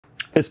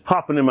It's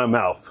popping in my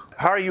mouth.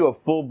 How are you a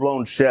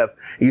full-blown chef?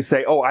 You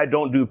say, oh, I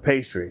don't do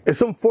pastry. If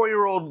some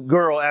 4-year-old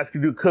girl asks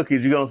you to do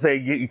cookies, you're going to say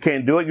you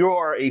can't do it? You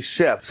are a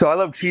chef. So I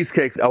love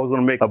cheesecakes. I was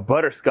going to make a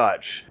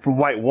butterscotch from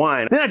white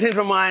wine. Then I changed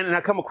my mind and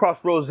I come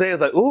across rosé. I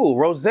was like, ooh,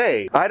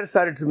 rosé. I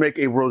decided to make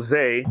a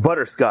rosé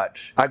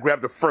butterscotch. I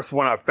grabbed the first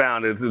one I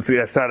found. It's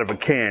the side of a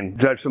can.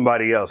 Judge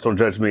somebody else. Don't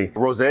judge me.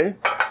 Rosé.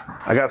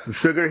 I got some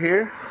sugar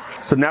here.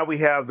 So now we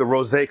have the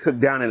rosé cooked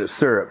down in its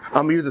syrup.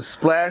 I'm going to use a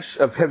splash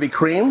of heavy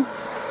cream.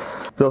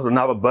 There's a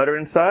knob of butter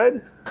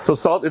inside. So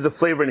salt is a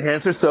flavor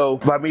enhancer. So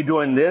by me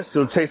doing this,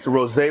 you'll taste the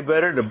rosé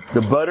better,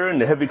 the butter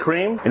and the heavy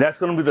cream. And that's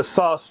going to be the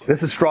sauce.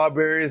 This is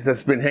strawberries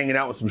that's been hanging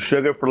out with some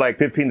sugar for like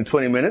 15 to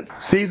 20 minutes.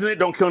 Season it,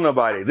 don't kill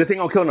nobody. This ain't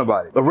gonna kill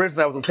nobody.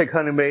 Originally, I was gonna take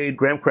Honey Maid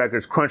graham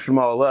crackers, crunch them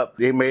all up.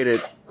 They made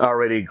it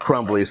already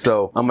crumbly.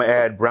 So I'm gonna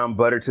add brown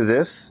butter to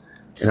this.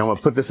 And I'm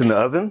gonna put this in the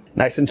oven,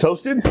 nice and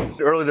toasted.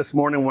 Early this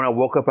morning when I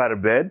woke up out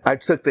of bed, I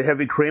took the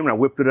heavy cream and I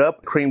whipped it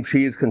up, cream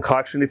cheese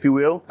concoction, if you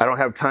will. I don't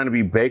have time to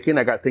be baking,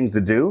 I got things to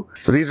do.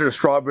 So these are the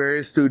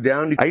strawberries stewed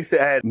down. I used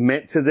to add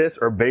mint to this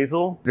or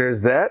basil.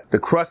 There's that. The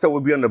crust that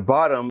would be on the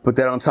bottom, put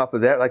that on top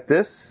of that like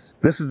this.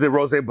 This is the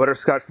rosé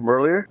butterscotch from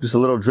earlier. Just a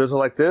little drizzle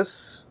like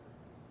this.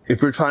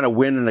 If you're trying to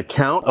win an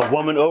account, a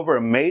woman over,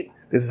 a mate,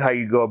 this is how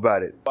you go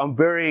about it. I'm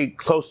very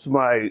close to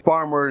my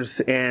farmers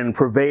and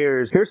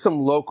purveyors. Here's some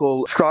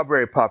local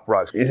strawberry pop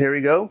rocks. And here we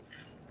go.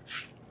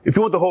 If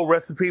you want the whole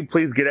recipe,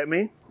 please get at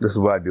me. This is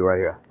what I do right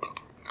here.